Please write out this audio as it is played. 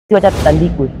wacha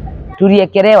tutandikwe.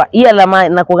 Tuliekerewa. Hii alama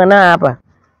nakuona hapa.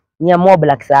 Ni ya mob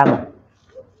black sana.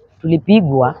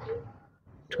 Tulipigwa,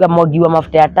 tukamwagiwa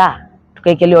mafuta ya taa,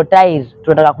 tukaekelewa tire,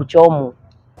 tunataka kuchomu.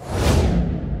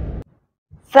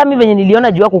 Sasa mimi venye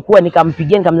niliona jua kukua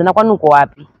nikampigia nikamzana kwani uko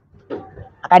wapi?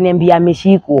 Akaniambia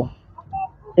ameshikwa.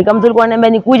 Nikamzuri kwa ananiambia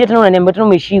nikuje tena unaniambia tena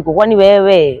umeshikwa. Kwani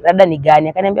wewe labda ni gani?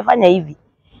 Akaniambia fanya hivi.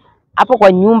 Hapo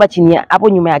kwa nyumba chini hapo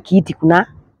nyuma ya kiti kuna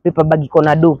paper bag iko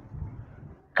na do.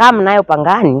 Kama nayo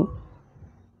pangani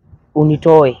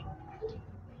unitoe.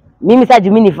 Mimi sasa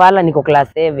mimi ni fala niko class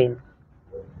 7.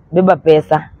 Beba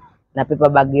pesa na paper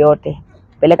bag yote.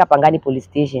 Peleka pangani police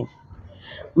station.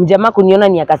 Mjamaa kuniona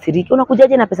ni akasiriki.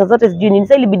 Unakujaje na pesa zote sijui nini?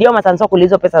 Sasa ilibidiwa masanso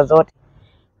kulizo pesa zote.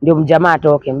 Ndio mjamaa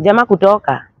atoke. Mjamaa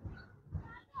kutoka.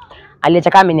 Aliacha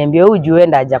kama ameniambia huyu juu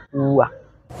enda haja kuua.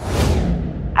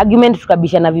 Argument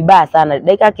tukabishana vibaya sana.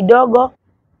 Dakika kidogo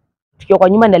tukiwa kwa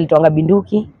nyumba ndalitoanga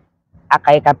binduki,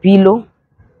 akaeka pilo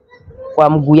kwa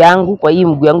mguu yangu, kwa hii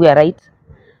mguu yangu ya right.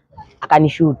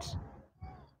 Akanishoot.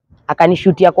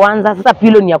 Akanishoot ya kwanza. Sasa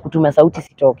pilo ni ya kutumia sauti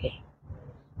sitoke.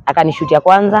 Akanishoot ya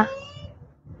kwanza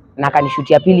na akanishoot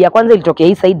ya pili. Ya kwanza ilitokea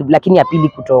hii side lakini ya pili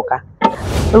kutoka.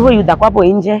 Kwa hivyo yudhako hapo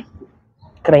nje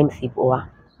crime si poa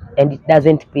and it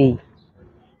doesn't pay.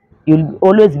 You'll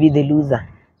always be the loser.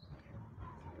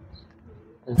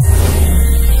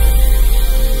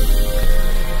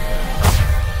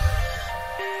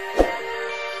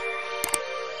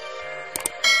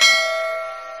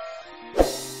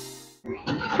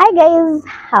 Hi guys,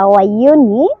 how are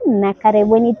you? Na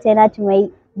karibuni tena to my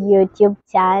YouTube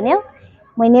channel.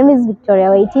 My name is Victoria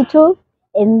Waititu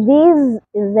and this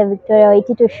is the Victoria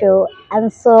Waititu show.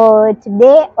 And so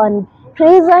today on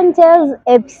Prison Tales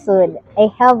episode, I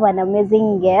have an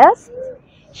amazing guest.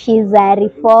 She's a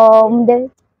reformed.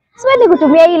 Siwezi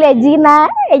kutumia ile jina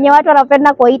yenye watu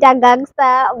wanapenda kuita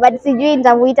gangster, but sijui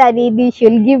nitamuita nini.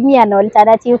 She'll give me an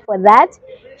alternative for that.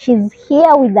 She's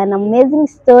here with an amazing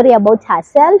story about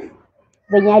herself.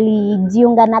 Venye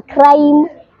alijiunga na crime,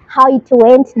 how it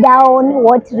went down,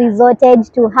 what resulted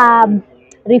to her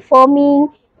reforming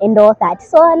and all that.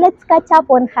 So let's catch up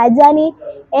on her journey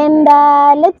and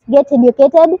let's get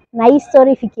educated. Na hii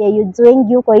story fikie youth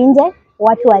wengi huko nje,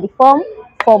 watu wa reform,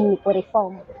 form ni ku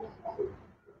reform.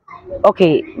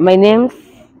 Okay, my name's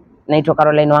naitwa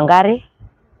Caroline Wangari,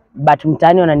 but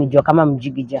mtaani wananijua kama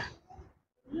Mjigija.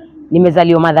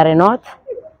 Nimezaliwa Mathare North,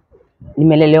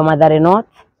 nimelelewa Mathare North.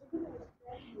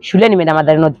 Shule nimeenda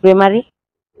Mathare North Primary,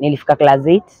 nilifika class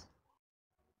 8.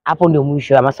 Hapo ndio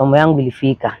mwisho ya masomo yangu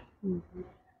ilifika.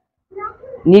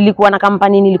 Nilikuwa na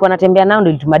company nilikuwa natembea nao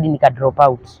ndio ilitumadi nika drop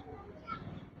out.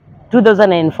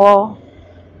 2004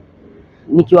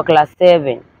 nikiwa class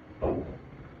 7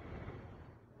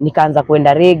 nikaanza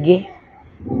kwenda reggae,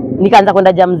 nikaanza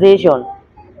kwenda jamzation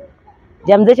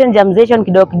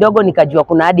kidogo nikajua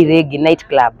kuna hadi reggae night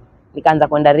club. Nikaanza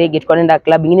kwenda reggae, tukaenda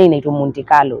club nyingine inaitwa Monte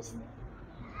Carlo.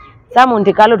 Sasa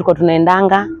Monte Carlo tuko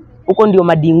tunaendanga, huko ndio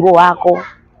madingo wako,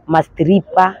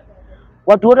 mastripa.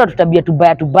 Watu wote tutabia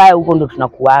tubaya huko ndio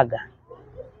tunakuaga.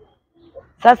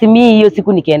 Sasa mimi hiyo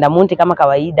siku nikaenda Monte kama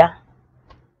kawaida.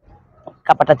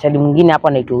 Kapata chali mwingine hapo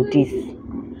anaitwa Otis.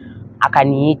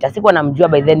 Akaniita. Sikuwa namjua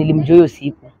by then, nilimjua hiyo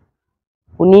siku.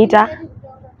 Kuniita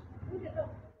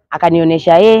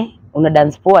akanionyesha una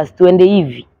dance poa tuende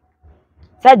hivi.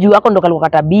 Sasa juu yako ndo kalikuwa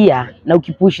tabia na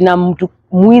ukipush na mtu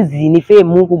mwizi ni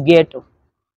fame huku ghetto.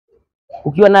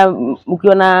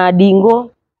 Ukiwa na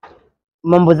dingo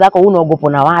mambo zako unaogopa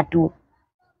na watu,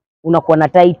 unakuwa na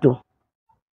title.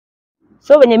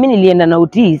 So venye mimi nilienda na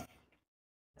Otis,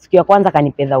 siku ya kwanza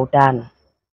kanipeza 5.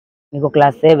 Niko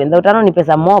class 7. Za 5 ni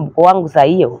pesa mob kwa wangu saa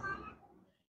hiyo.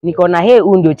 Niko na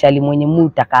huyu ndio chali mwenye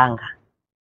mutakanga.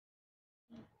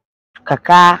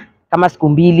 Tukakaa kama siku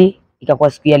 2, ikakuwa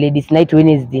siku ya ladies night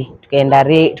Wednesday,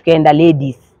 tukaenda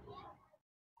ladies.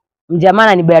 Mjamaa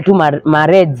ananibaya tu ma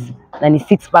reds na ni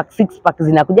 6 pack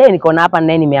zinakuja, niko na hapa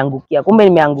naye nimeangukia. Kumbe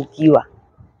nimeangukiwa.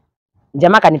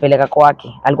 Mjamaa kanipeleka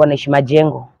kwake, alikuwa anaishi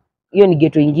Majengo. Hiyo ni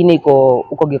ghetto nyingine iko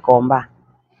huko Gikomba.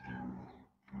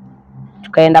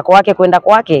 Tukaenda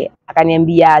kwake,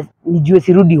 akaniambia nijue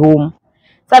sirudi home.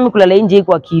 Sasa mimi kulala nje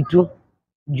iko kitu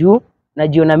juu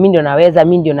najiona mimi ndio naweza,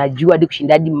 mimi ndio najua hadi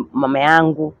kushinda hadi mama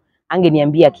yangu.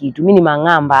 Angeniambia kitu, mimi ni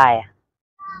mang'aa mbaya.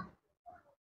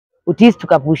 Otis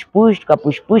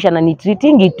tukapush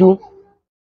ananitreatingi tu.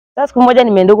 Sasa siku moja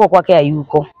nimeenda huko kwake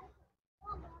hayuko.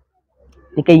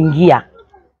 Nikaingia.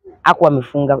 Hakuwa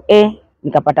amefunga.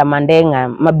 Nikapata mandenga,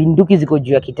 mabinduki ziko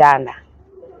juu ya kitanda.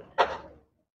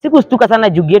 Sikustuka sana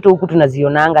juu ghetto huku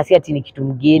tunazionanga, si ati ni kitu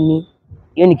mgeni.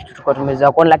 Hiyo ni kitu tulikuwa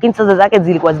tumezoea kuona, lakini sasa zake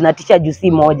zilikuwa zinatisha juu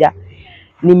si moja.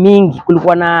 ni mingi.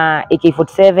 Kulikuwa na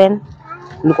AK47,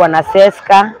 kulikuwa na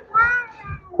Seska,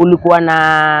 kulikuwa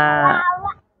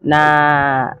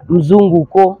na mzungu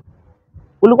huko,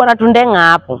 kulikuwa na tundenga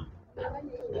hapo.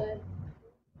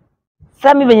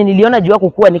 Sasa mimi venye niliona jua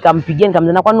kukua, nikampigia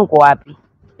nikamzana, kwani uko wapi?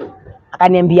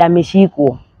 Akaniambia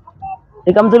ameshikwa.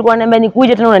 Nikamzuri kwa niambia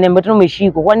nikuje tena, unaniambia tena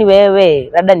umeshikwa. Kwani wewe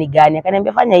rada ni gani?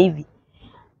 Akaniambia fanya hivi,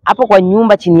 hapo kwa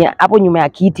nyumba chini hapo nyuma ya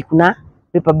kiti kuna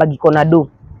paper bag iko na do,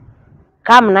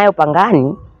 kama nayo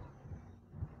pangani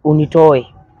unitoe.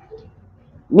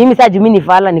 Mimi sasa mimi ni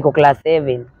fala, niko class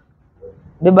 7,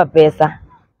 beba pesa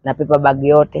na paper bag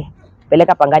yote,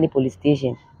 peleka pangani police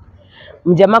station.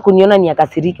 Mjamaa kuniona ni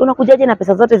akasiriki, unakujaje na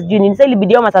pesa zote sijui nini. Sasa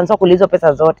ilibidiwa masanso kulizo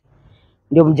pesa zote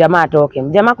ndio mjamaa atoke.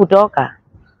 Mjamaa kutoka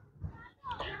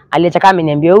aliacha kama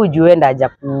ameniambia wewe ujue enda haja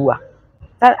kuua.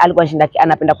 Sasa alikuwa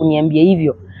anapenda kuniambia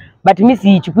hivyo, but mimi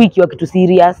siichukui ikiwa kitu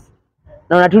serious.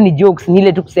 Naona tu ni jokes, ni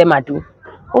ile tu kusema tu.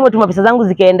 Tuma pesa zangu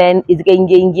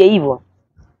zikaingia hivyo.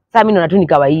 Sasa mimi naona tu ni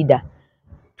kawaida.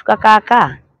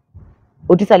 Tukakaa.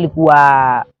 Otisa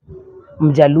alikuwa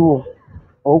Mjaluo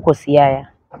huko Siaya.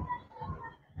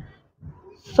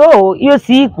 So hiyo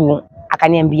siku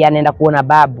akaniambia anaenda kuona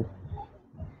babu.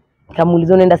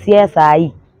 Nikamuuliza unaenda Siaya saa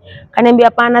hii? Akaniambia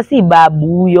hapana, si babu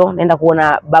huyo, naenda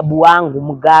kuona babu wangu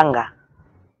mganga.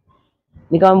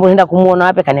 Nikamwambia unaenda kumuona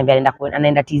wapi? Akaniambia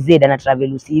anaenda TZ, ana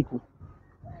travel usiku.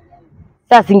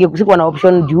 Sasa sikuwa na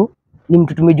option juu ni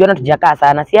mtu tumejuana tujakaa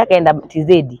sana. Si akaenda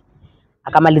TZ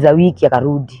akamaliza wiki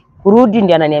akarudi. Kurudi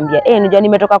ndio ananiambia unajua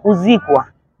nimetoka kuzikwa.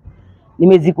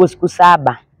 Nimezikwa siku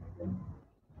 7.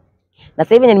 Na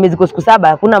sasa hivi nimezikwa siku 7,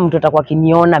 hakuna mtu atakuwa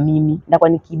kiniona mimi. Nitakuwa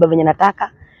nikiiba venye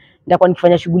nataka. Nitakuwa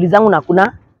nikifanya shughuli zangu na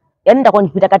kuna nitakuwa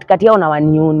nikipita katikati yao na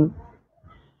wanioni.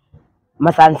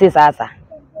 Masanse sasa.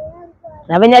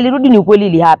 Na venye alirudi ni ukweli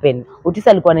ili happen.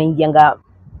 Otisa alikuwa anaingianga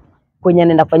kwenye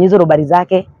anaenda kufanya hizo robari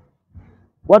zake.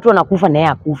 Watu wanakufa na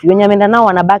yeye akufi. Wenye ameenda nao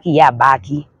wanabaki ya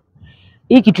baki.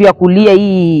 Hii kitu ya kulia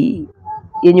hii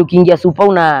yenye ukiingia super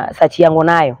una sachi yangu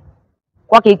nayo.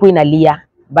 Kwake iko inalia,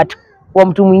 but kwa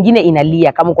mtu mwingine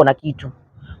inalia kama uko na kitu.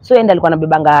 So enda alikuwa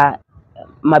anabebanga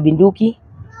mabinduki.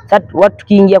 Sasa watu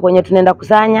tukiingia kwenye tunaenda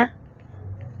kusanya,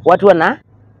 watu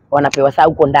wanapewa saa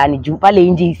huko ndani juu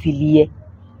pale nje isilie.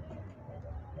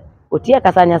 Otia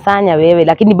kasanya wewe,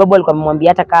 lakini babu alikuwa amemwambia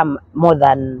hata kama more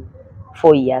than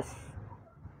 4 years.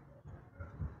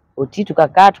 Oti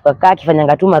tukakaa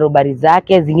kifanyanga tu marobari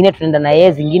zake, zingine tunaenda na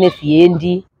yeye, zingine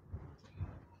siendi.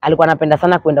 Alikuwa anapenda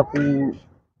sana kwenda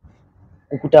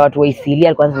kukuta watu wa Isili,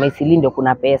 alikuwa anasema Isili ndio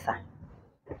kuna pesa.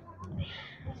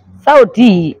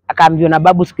 Sauti akaambiwa na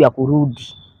babu siku ya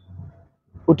kurudi.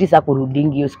 Otisa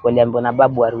kurudingi hiyo siku aliambiwa na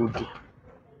babu arudi.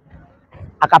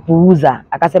 Akapuuza,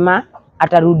 akasema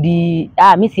atarudi,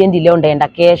 mimi siendi leo, ndaenda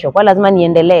kesho. Kwa lazima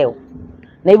niende leo.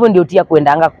 Na hivyo ndio Tia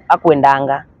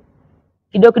akuendanga.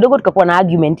 Kidogo tukakuwa na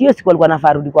argument. Hiyo siku alikuwa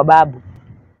anafaa rudi kwa babu.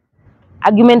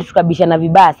 Argument tukabishana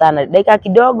vibaya sana. Dakika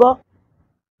kidogo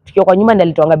tukiwa kwa nyumba, ndiye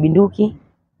alitoanga binduki,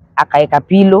 akaeka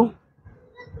pilo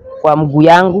kwa mguu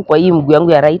yangu, kwa hii mguu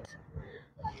yangu ya right.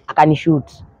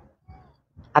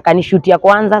 Akanishoot ya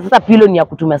kwanza. Sasa pilo ni ya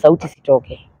kutumia sauti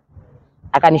sitoke.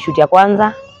 Akanishoot ya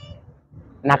kwanza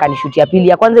na akanishoot ya pili.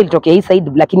 Ya kwanza ilitokea hii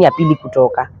side, lakini ya pili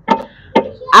kutoka.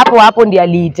 Hapo ndiye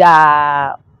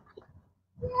aliita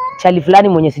chali fulani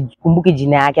mwenye sikumbuki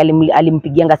jina yake.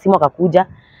 Alimpigianga simu akakuja.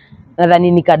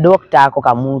 Nadhani nika doctor ako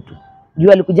kamutu.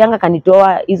 Juu alikujanga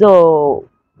kanitoa hizo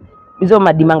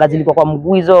madimanga zilikuwa kwa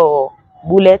mguu, hizo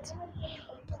bullet.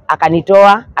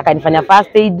 Akanitoa, akanifanya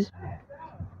first aid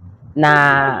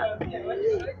na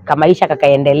kamaisha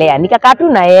kakaendelea. Nikakaa tu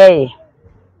na yeye.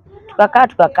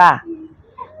 Tukakaa.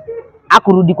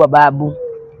 Hakurudi kwa babu.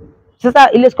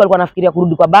 Sasa ile siku alikuwa anafikiria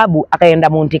kurudi kwa babu, akaenda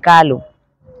Monte Carlo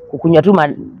kukunywa tu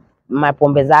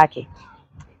mapombe zake.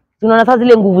 Tunaona sasa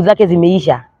zile nguvu zake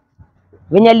zimeisha.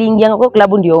 Venye aliingia kwa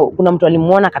klabu ndio kuna mtu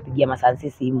alimuona akapigia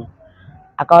Masansi simu.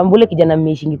 Akawaambia kijana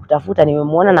mmeshingi kutafuta,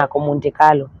 nimemuona na ako Monte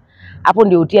Carlo. Hapo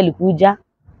ndio Tia alikuja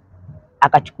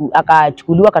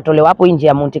akachukuliwa akatolewa hapo nje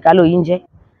ya Monte Carlo nje,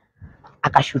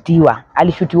 akashutiwa.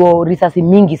 Alishutiwa risasi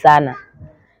mingi sana.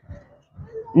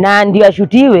 Na ndio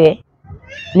ashutiwe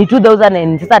ni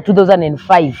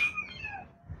 2005.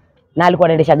 Na alikuwa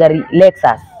anaendesha gari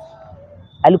Lexus.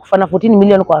 Alikufa na 14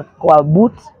 million kwa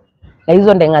boot, na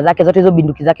hizo ndenga zake zote, hizo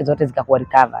binduki zake zote zikakuwa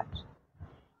recovered.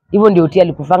 Hivyo ndio Tia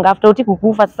alikufanga. After Tia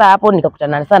kukufa, sasa hapo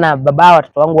nikakutana sana baba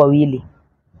watoto wangu wawili.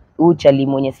 Chali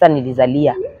mwenye sasa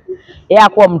nilizalia. Yeye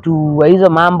hakuwa mtu wa hizo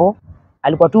mambo.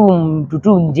 Alikuwa tu mtu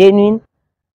tu genuine.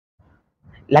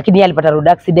 Lakini yeye alipata road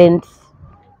accident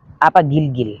hapa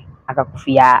Gilgil.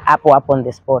 Akakufia hapo on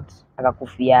the spot.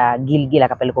 Akakufia Gilgil,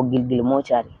 akapelekwa Gilgil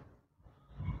mochari.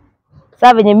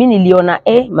 Sasa venye mimi niliona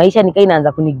maisha nikaa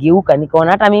inaanza kunigeuka,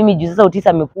 nikaona hata mimi juu sasa Otisa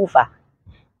amekufa.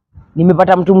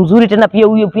 Nimepata mtu mzuri tena pia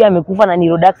huyo pia amekufa na ni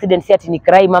road accident, si ati ni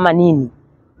crime mama nini.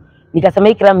 Nikasema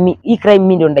hii crime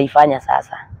mimi ndio ndaifanya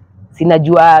sasa.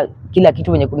 Sinajua kila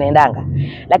kitu venye kunaendanga.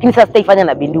 Lakini sasa sitaifanya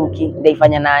na binduki,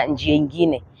 ndaifanya na njia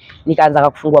nyingine. Nikaanza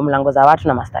kufungua mlango za watu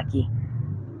na mastaki.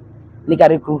 Nika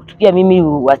recruit pia mimi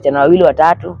wasichana 2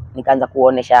 3, nikaanza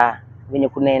kuonesha venye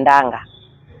kunaendanga.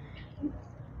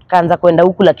 Kaanza kwenda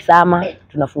huku la Kisama,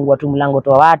 tunafungua tu mlango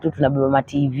toa watu, tunabeba ma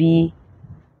TV,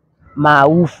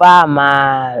 maufa,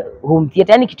 home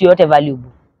theater, yani kitu yote valuable.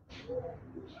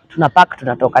 Tunapack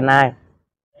tunatoka nayo.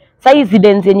 Sasa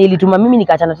incident yenye ilituma mimi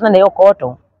nikaachana tena na hiyo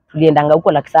koto, tuliendanga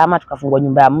huko la Kisama tukafungua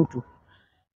nyumba ya mtu.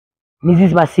 Ni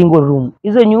hizi ma single room.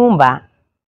 Hizo nyumba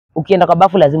ukienda kwa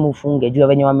bafu lazima ufunge juu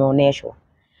venye wameoneshwa.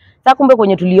 Sasa kumbe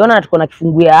kwenye tuliona na tuko na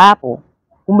kifunguo hapo,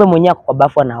 kumbe mwenyewe kwa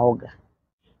bafu anaoga.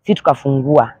 Sisi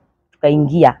tukafungua,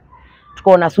 tukaingia.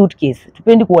 Tukaona suitcase.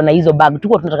 Tupendi kuona hizo bag.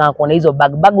 Tuko tunataka kuona hizo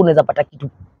bag. Bag unaweza pata kitu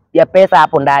ya pesa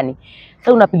hapo ndani.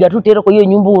 Sasa unapiga tu tero kwa hiyo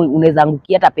nyumba unaweza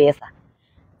angukia hata pesa.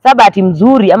 Sasa bahati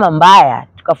mzuri ama mbaya,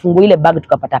 tukafungua ile bag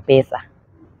tukapata pesa.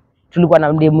 Tulikuwa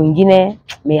na mdemu mwingine,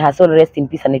 may her soul rest in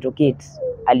peace, anaitwa Kate.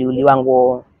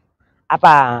 Aliuliwango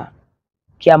hapa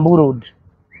Kiambu Road.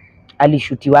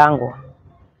 Alishutiwango.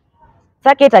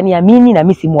 Sasa Kate aniamini na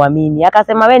mimi simuamini.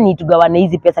 Akasema wewe ni tugawane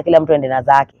hizi pesa kila mtu aende na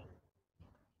zake.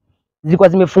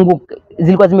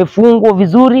 Zilikuwa zimefungwa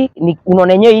vizuri,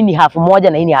 unaona yenyewe hii ni half moja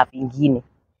na hii ni half nyingine.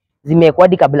 Zimewekwa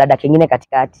hadi kablada kingine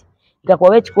katikati. Ikakuwa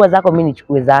wewe chukua zako mimi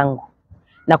nichukue zangu.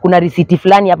 Na kuna risiti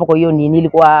fulani hapo kwa hiyo nini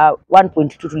ilikuwa 1.2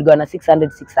 tuligawana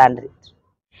 600.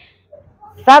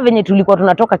 Sasa venye tulikuwa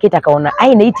tunatoka Kate akaona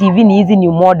na hii TV ni hizi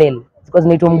new model. Zilikuwa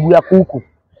zinaitwa mguu ya kuku.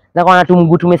 Na kwa natu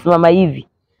mguu tumesimama hivi.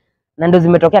 Na ndio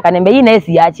zimetokea akaniambia hii naye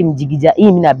siachi mjigija, hii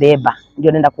mimi nabeba.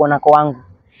 Ndio naenda kuona kwangu.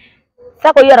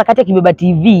 Sasa kwa hiyo harakati akibeba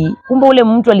TV, kumbe ule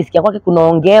mtu alisikia kwake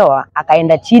kunaongewa,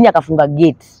 akaenda chini akafunga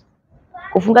gate.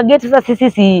 Kufunga gate sasa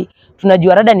sisi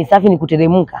tunajua rada ni safi ni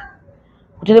kuteremka.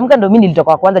 Kuteremka ndio mimi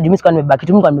nilitoka kwanza juu mimi sikuwa nimebeba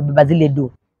kitu, mimi nimebeba zile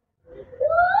do.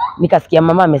 Nikasikia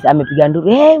mama amepiga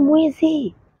nduru,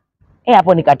 mwizi.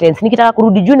 Hapo nikatense. Nikitaka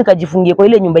kurudi juu nikajifungie kwa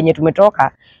ile nyumba yenye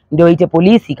tumetoka, ndio waite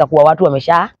polisi ikakuwa watu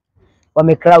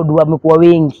wamecrowd wamekuwa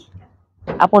wengi.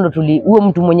 Hapo ndo huo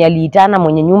mtu mwenye aliitana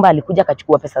mwenye nyumba alikuja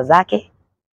akachukua pesa zake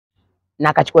na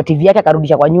akachukua TV yake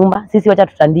akarudisha kwa nyumba. Sisi wacha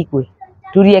tutandikwe.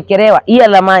 Tuliekelewa. Hii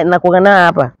alama na kuangana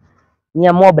hapa ni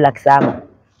ya mob la Kisama.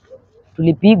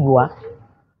 Tulipigwa,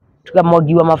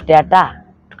 tukamwagiwa mafuta ya taa,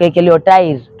 tukaekelewa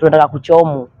tire, tunataka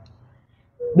kuchomu.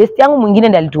 Best yangu mwingine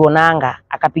ndiye alituonanga,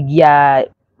 akapigia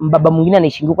mbaba mwingine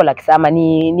anaishi huko la Kisama,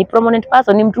 ni prominent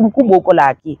person, ni mtu mkubwa huko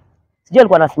Laki. Sijui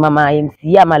alikuwa anasimama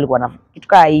MC ama alikuwa na kitu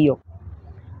kama hiyo.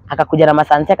 Akakuja na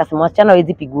masansi akasema wasichana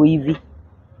hawezi pigwa hivi.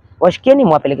 Washikeni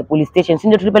mwapeleke police station. Sisi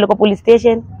ndio tulipeleka police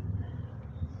station.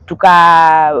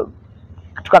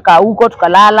 Tukakaa huko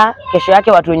tukalala. Kesho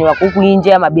yake watu wenye wako huku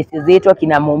nje ama besi zetu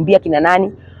akina Mombia kina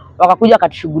nani wakakuja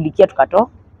wakatushughulikia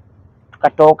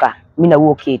tukatoka mimi na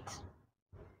huo Kate.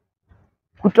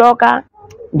 Kutoka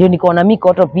ndio nikaona mimi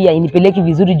koto pia inipeleki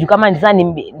vizuri juu kama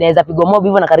naweza pigwa mob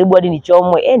hivyo na karibu hadi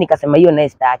nichomwe. Nikasema hiyo naye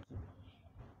sitaki.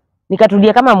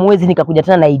 Nikatulia kama mwezi nikakuja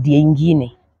tena na idea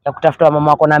nyingine ya kutafuta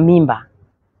mama wako na mimba.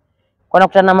 Kwa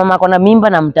nakutana na mama wako na mimba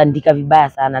na mtandika vibaya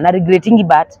sana. Na regretting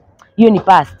but hiyo ni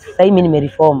past. Sasa mimi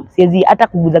nimereform. Siwezi hata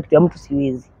kuguza kitu ya mtu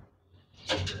siwezi.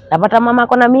 Napata mama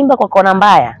wako na mimba kwa kona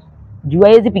mbaya. Jua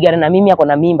hezi pigana na mimi yako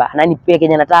na mimba na nipe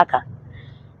Kenya nataka.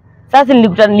 Sasa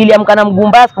niliamka na mguu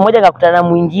mbaya siku moja nikakutana na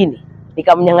mwingine.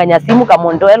 Nikamnyang'anya simu kama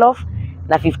 12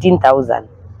 na 15,000.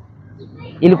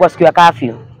 Ilikuwa siku ya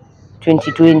curfew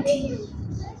 2020.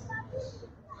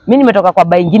 Mimi nimetoka kwa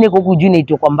baa nyingine huko juu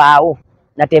inaitwa kwa Mbao.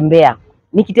 Natembea.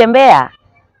 Nikitembea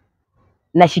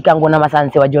nashika nguo na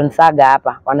masanse wa John Saga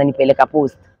hapa, wananipeleka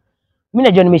post. Mimi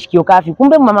najua nimeshikio kafi.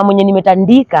 Kumbe mama mwenye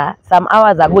nimetandika some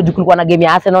hours ago juu kulikuwa na game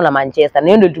ya Arsenal na Manchester. Na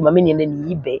hiyo ndio ilituma mimi niende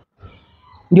niibe.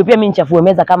 Ndio pia mimi nichafue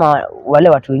meza kama wale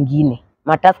watu wengine.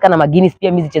 Mataska na Maginis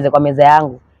pia mimi zicheze kwa meza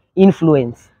yangu.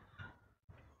 Influence.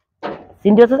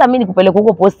 Si ndio sasa mimi nikupeleka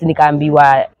huko post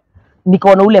nikaambiwa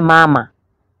nikaona ule mama.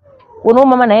 Kuna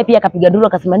mama na yeye pia akapiga nduru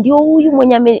akasema ndio huyu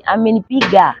mwenye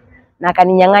amenipiga na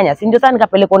akaninyang'anya. Si ndio sasa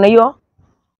nikapelekwa na hiyo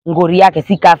ngori yake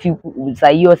si kafi sasa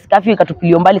hiyo si kafi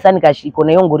ikatupilio mbali sana nikashikwa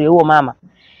na hiyo ngori huo mama.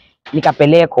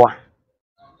 Nikapelekwa.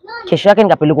 Kesho yake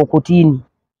nikapelekwa kotini.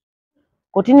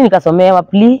 Kotini nikasomewa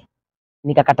plea,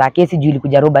 nikakataa kesi juu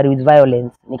ilikuja robbery with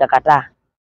violence. Nikakataa.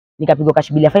 Nikapigwa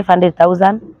kashibilia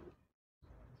 500,000.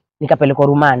 Nikapelekwa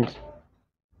remand.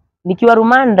 Nikiwa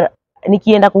remand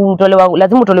nikienda kutolewa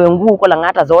lazima utolewe nguo huko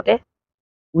Lang'ata zote.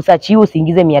 Usachiwe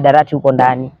usiingize miadarati huko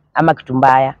ndani. ama kitu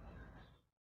mbaya.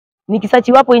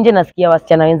 Nikisachi wapo nje nasikia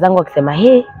wasichana wenzangu wakisema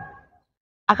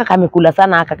aka kamekula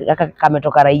sana, aka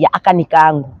kametoka raia, aka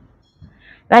nikaangu.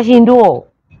 Nashindo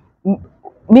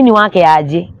mimi ni wake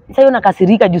aje. Sasa hiyo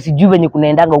nakasirika juu sijui venye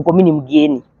kunaendanga huko, mimi ni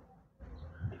mgeni.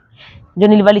 Ndio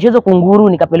nilivalishwa hizo kunguru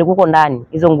nikapelekwa huko ndani,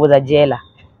 hizo nguo za jela.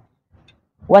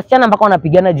 Wasichana mpaka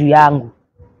wanapigana juu yangu.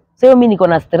 Sasa mimi niko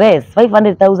na stress,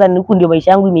 500,000 huku ndio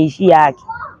maisha yangu imeishia haki.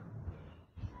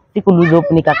 Siku lose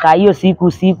hope, nikakaa hiyo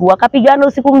siku wakapigana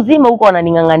usiku mzima huko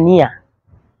wananingangania.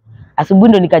 Asubuhi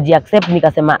ndo nikajiaccept,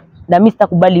 nikasema na mimi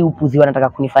sitakubali upuzi wanataka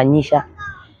kunifanyisha.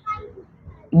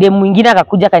 Dem mwingine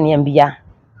akakuja kaniambia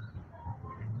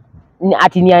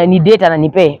ati ni data na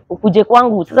nipe ukuje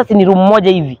kwangu. Sasa si ni room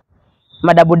moja hivi,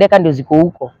 madouble decker ndio ziko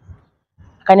huko.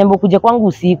 Akaniambia ukuje kwangu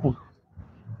usiku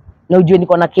na ujue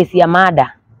niko na kesi ya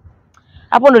mada.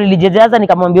 Hapo ndo nilijejaza,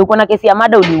 nikamwambia uko na kesi ya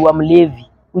mada, uliua mlevi,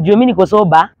 ujue mimi niko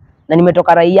soba na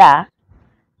nimetoka raia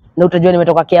na utajua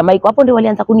nimetoka kia Mike. Hapo ndio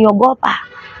walianza kuniogopa,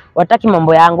 wataki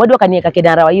mambo yangu, hadi wakaniweka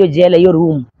kinara wa hiyo jela, hiyo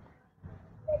room.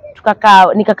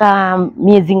 Nikakaa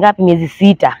miezi ngapi, miezi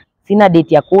 6. Sina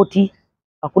date ya koti,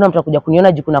 hakuna mtu akuja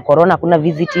kuniona juu kuna corona, hakuna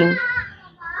visiting.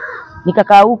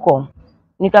 Nikakaa huko,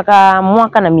 nikakaa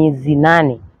mwaka na miezi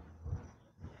 8.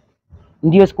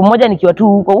 Ndio siku moja nikiwa tu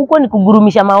huko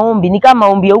nikugurumisha maombi, ni kama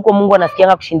maombi ya huko Mungu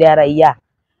anasikianga kushinda ya raia.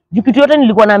 Juu kitu yote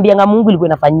nilikuwa naambianga Mungu ilikuwa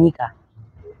inafanyika.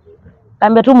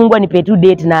 Kaambia tu Mungu anipe tu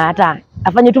date na hata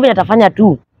afanye tu vile atafanya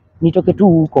tu, nitoke tu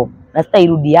huko na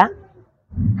sitairudia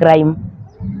crime.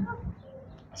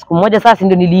 Siku moja sasa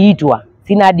ndio niliitwa,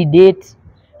 sina hadi date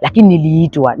lakini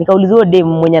niliitwa. Nikaulizwa dem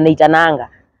mwenye anaitananga,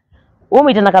 wewe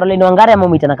umeitana Caroline Wangare ama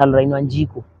umeitana Caroline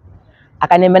Wanjiku?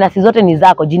 Akaniambia na si zote ni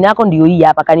zako, jina yako ndio hii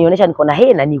hapa. Akanionyesha niko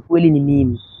na na ni kweli ni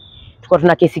mimi. Tuko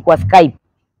tuna kesi kwa Skype.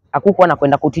 Hakukuwa na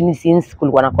kwenda kotini since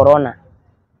kulikuwa na corona.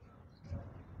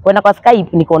 Kwenda kwa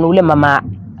Skype niko na ule mama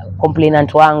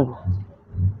complainant wangu.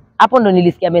 Hapo ndo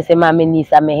nilisikia amesema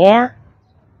amenisamehea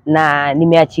na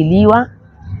nimeachiliwa.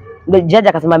 Judge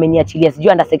akasema ameniachilia,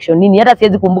 sijui under section nini, hata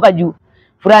siwezi kumbuka juu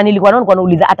furaha nilikuwa naona,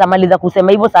 nauliza atamaliza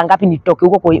kusema hivyo saa ngapi nitoke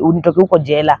huko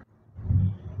jela.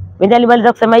 Wenye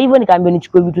alimaliza kusema hivyo nikaambia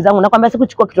nichukue vitu zangu, nakwambia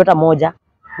sikuchukua kitu hata moja.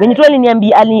 Wenye tu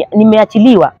aliniambia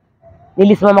nimeachiliwa,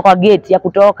 nilisimama kwa gate ya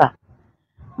kutoka.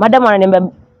 Madam ananiambia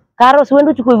Karo, si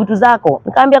uende uchukue vitu zako.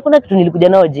 Nikaambia hakuna kitu nilikuja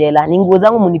nao jela, ni nguo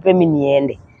zangu mnipe mimi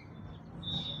niende.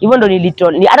 Hivyo ndo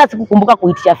hata sikukumbuka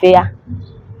kuitisha fare.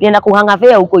 Nilienda kuhanga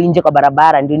fare huko nje kwa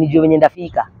barabara ndio nijue wenye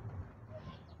ndafika.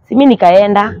 Si mimi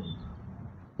nikaenda,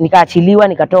 nikaachiliwa,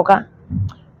 nikatoka.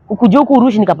 Ukuja huku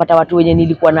Urushi nikapata watu wenye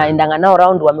nilikuwa naendanga nao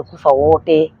round wamekufa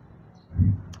wote.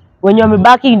 Wenye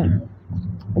wamebaki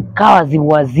kawa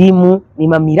wazimu, ni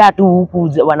mamira tu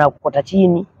huku wanakota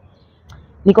chini.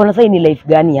 Nikaona sasa ni life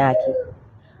gani yake.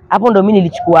 Hapo ndo mimi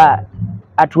nilichukua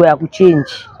hatua ya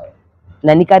kuchange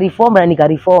na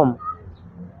nikareform.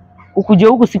 Ukuja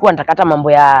huku sikuwa natakata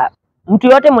mambo ya mtu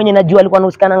yote mwenye najua alikuwa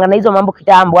anahusikana na hizo mambo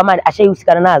kitambo ama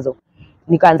ashaihusikana nazo,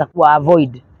 nikaanza kuwa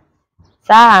avoid.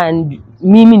 Saa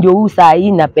mimi ndio huu saa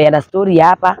hii napeana story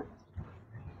hapa.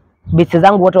 Beste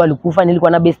zangu wote walikufa,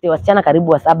 nilikuwa na beste wasichana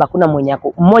karibu 7, kuna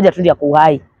mmoja tu ndiye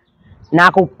kuhai. Na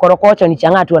ako korokocho ni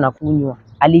changa tu anakunywa.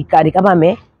 Alikari kama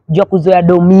amejua kuzoea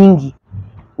do mingi.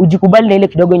 Ujikubali na ile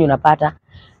kidogo yenye unapata.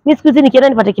 Mimi siku hizi nikienda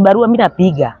nipate kibarua mimi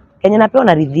napiga. Kenya napewa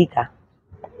naridhika.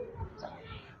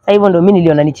 Sasa hivyo ndio mimi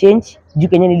niliona ni change. Juu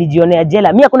Kenya nilijionea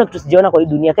jela. Mimi hakuna kitu sijaona kwa hii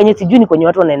dunia. Kenya sijui ni kwenye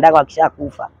watu wanaendaga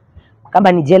wakishakufa.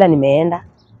 Kama ni jela nimeenda.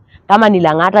 Kama ni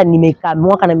Lang'ata nimekaa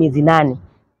mwaka na miezi 8.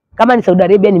 Kama ni Saudi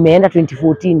Arabia nimeenda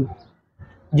 2014.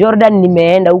 Jordan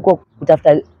nimeenda huko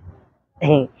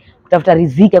kutafuta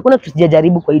riziki. Hakuna kitu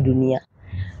sijajaribu kwa hii dunia.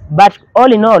 But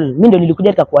all in all, mimi ndo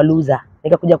nilikuja nikakuwa loser.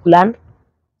 Nikakuja kulearn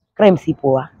crime si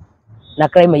poa na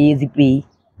crime haiwezi pay.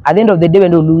 At the end of the day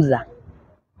ndo loser.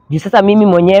 Juu sasa mimi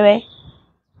mwenyewe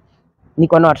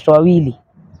niko na watoto 2.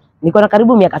 Niko na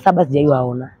karibu miaka 7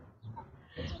 sijaiwaona.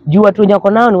 Juu watu wenye wako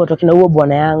nao ni watu kina huo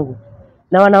bwana yangu.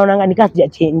 Na wanaonanga nika sija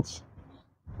change.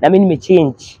 Na mimi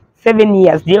nimechange. 7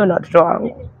 years sijaiona watoto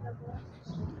wangu.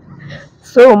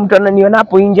 So mtu ananiona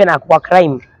hapo nje na kwa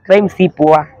crime si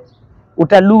poa.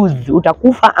 Lose,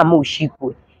 utakufa ama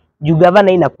ushikwe. Juu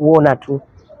gavana inakuona tu.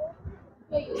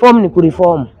 Form ni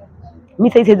kureform.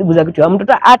 Mimi sasa siwezi guza kitu ya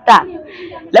mtu hata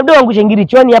labda wangu shengiri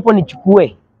choni hapo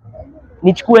nichukue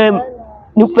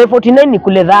nikupe 49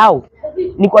 nikule dhao.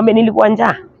 Nikwambie nilikuwa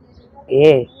njaa.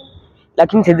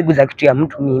 Lakini siwezi guza kitu ya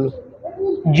mtu mimi.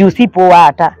 Juu si poa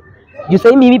hata. Juu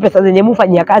sasa mimi pesa zenye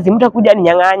mfanyia kazi mtu akuja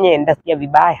ninyang'anye ndasikia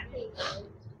vibaya.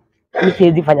 Mimi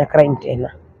siwezi fanya crime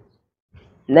tena.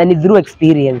 Na ni through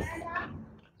experience.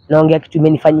 Naongea kitu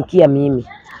imenifanyikia mimi.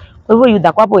 Kwa hivyo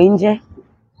yuda hapo nje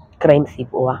crime si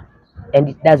poa and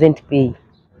it doesn't pay.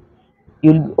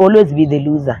 You'll always be the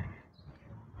loser.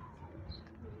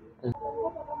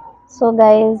 So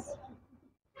guys,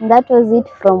 that was it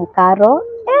from Caro.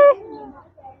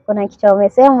 Kuna kitu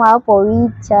amesema hapo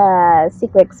which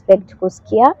siku expect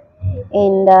kusikia,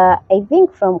 and I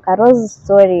think from Caro's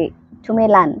story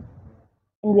tumelan,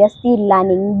 and we are still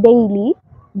learning daily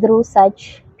through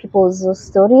such people's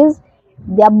stories.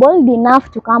 They are bold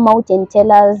enough to come out and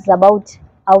tell us about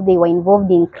how they were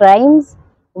involved in crimes,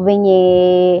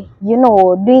 venye, you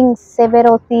know, doing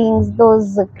several things,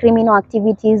 those criminal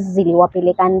activities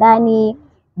ziliwapeleka ndani,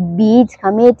 be it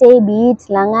Kamete, be it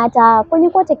Lang'ata, kwenye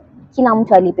kote kila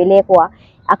mtu alipelekwa,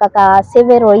 akaka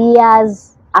several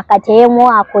years,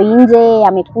 akatemwa, ako nje,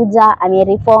 amekuja,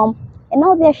 amereform, and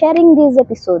now they are sharing these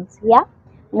episodes. Yeah,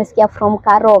 umesikia from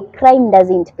Caro, crime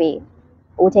doesn't pay.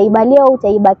 Utaiba leo,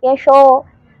 utaiba kesho,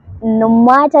 no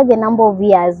matter the number of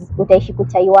years, utaishi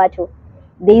kuchai watu.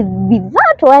 They be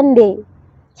that one day,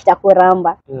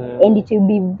 kitakuramba. And it will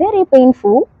be very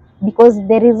painful because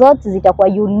the results zitakuwa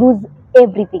you lose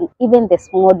everything, even the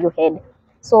small you had.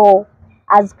 So,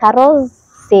 as Caro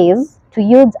says to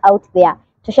youths out there,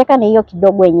 tusheka na hiyo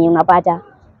kidogo yenye unapata.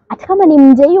 Hata kama ni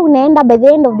mjei unaenda, by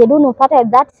the end of the day unapata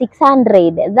that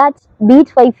 600, that be it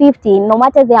 550, no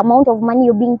matter the amount of money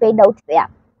you're being paid out there.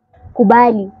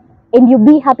 Kubali, and you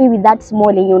be happy with that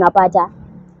small yenye unapata.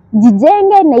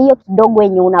 Jijenge na hiyo kidogo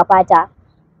yenye unapata.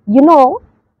 You know,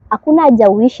 hakuna haja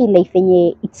uishi life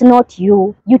yenye it's not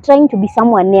you. You trying to be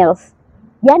someone else.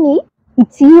 Yani,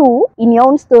 it's you in your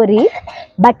own story,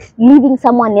 but living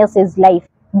someone else's life.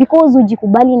 Because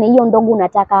ujikubali na hiyo ndogo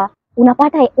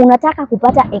unataka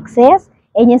kupata excess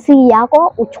yenye si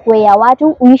yako, uchukue ya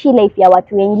watu, uishi life ya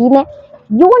watu wengine.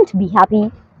 You won't be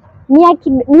happy.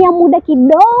 Ni ya muda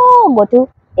kidogo tu,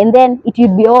 and then it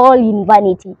will be all in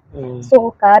vanity.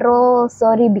 So Caro,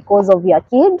 sorry because of your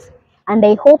kids, and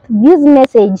I hope this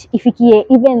message ifikie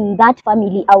even that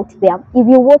family out there. If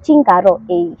you're watching Caro,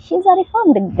 she's a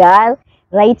reformed girl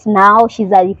right now.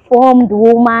 She's a reformed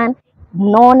woman.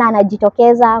 Mnaona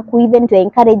anajitokeza even to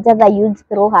encourage other youths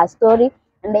through her story,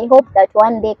 and I hope that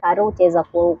one day Caro utaweza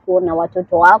kuona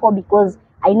watoto wako, because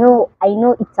I know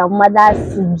it's a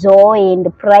mother's joy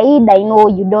and pride. I know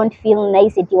you don't feel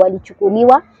nice eti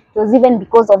walichukuliwa. It was even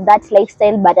because of that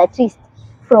lifestyle, but at least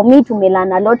from me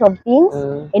tumelearn a lot of things,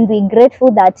 and we're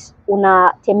grateful that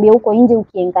unatembea huko nje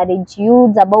uki-encourage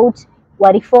youths about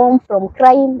wa reform from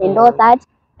crime and all that.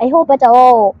 I hope hata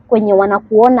wao kwenye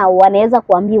wanakuona wanaweza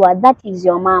kuambiwa that is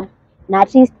your mom, na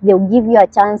at least they'll give you a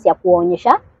chance ya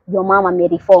kuonyesha your mom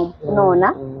amereform.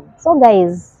 Unaona? So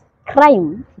guys,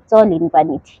 crime, it's all in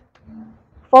vanity.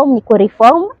 Form ni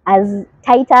reform, as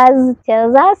Titus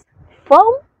tells us,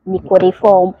 form ni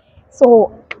reform.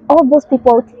 So all those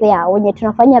people out there wenye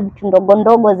tunafanya vitu ndogo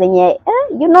ndogo zenye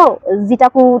you know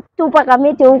zitakutupa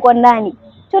Kamete huko ndani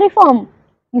to reform,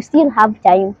 you still have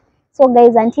time. So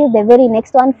guys, until the very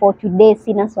next one, for today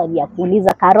sina swali ya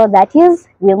kuuliza Caro, that is,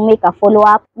 we'll make a follow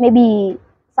up maybe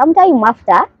sometime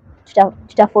after.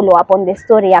 Tuta follow up on the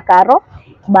story ya Caro,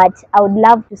 but I would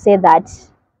love to say that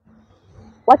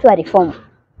what were reform,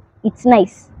 it's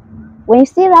nice when you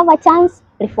still have a chance,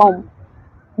 reform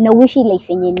na uishi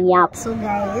life yenye ni yako. So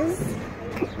guys,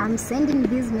 I'm sending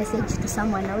this message to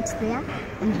someone out there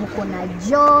and who na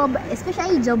job,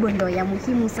 especially job ndo ya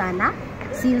muhimu sana,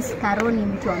 since Caro ni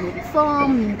mtu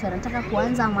amereform, ni mtu anataka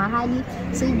kuanza mahali.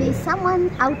 So if there is someone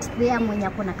out there mwenye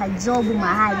akona ka job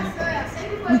mahali,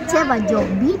 whichever job,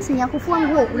 bit ni ya kufua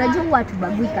nguo, unajua watu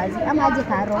bagui kazi ama aje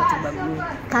Caro tubagui.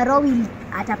 Caro will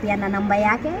atapeana namba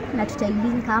yake na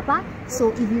tutailink hapa. So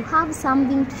if you have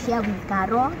something to share with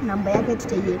Caro, namba yake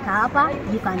tutaiweka hapa,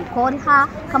 you can call her.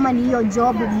 Kama ni hiyo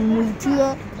job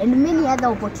muitie, and many other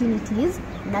opportunities,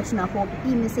 na tuna hope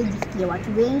hii message ifikie watu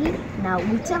wengi, na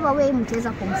whichever way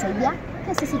mtaweza kumsaidia,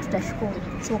 sisi tutashukuru.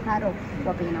 So Caro,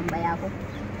 wape namba yako.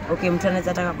 Okay, mtu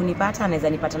anaweza taka kunipata, anaweza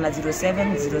nipata na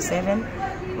 0707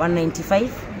 195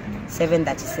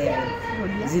 737.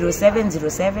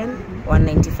 0707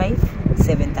 195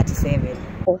 737.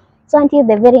 So until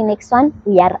the very next one,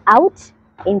 we are out,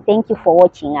 and thank you for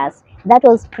watching us. That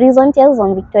was Prison Tales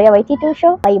on Victoria Waititu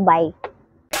Show. Bye bye.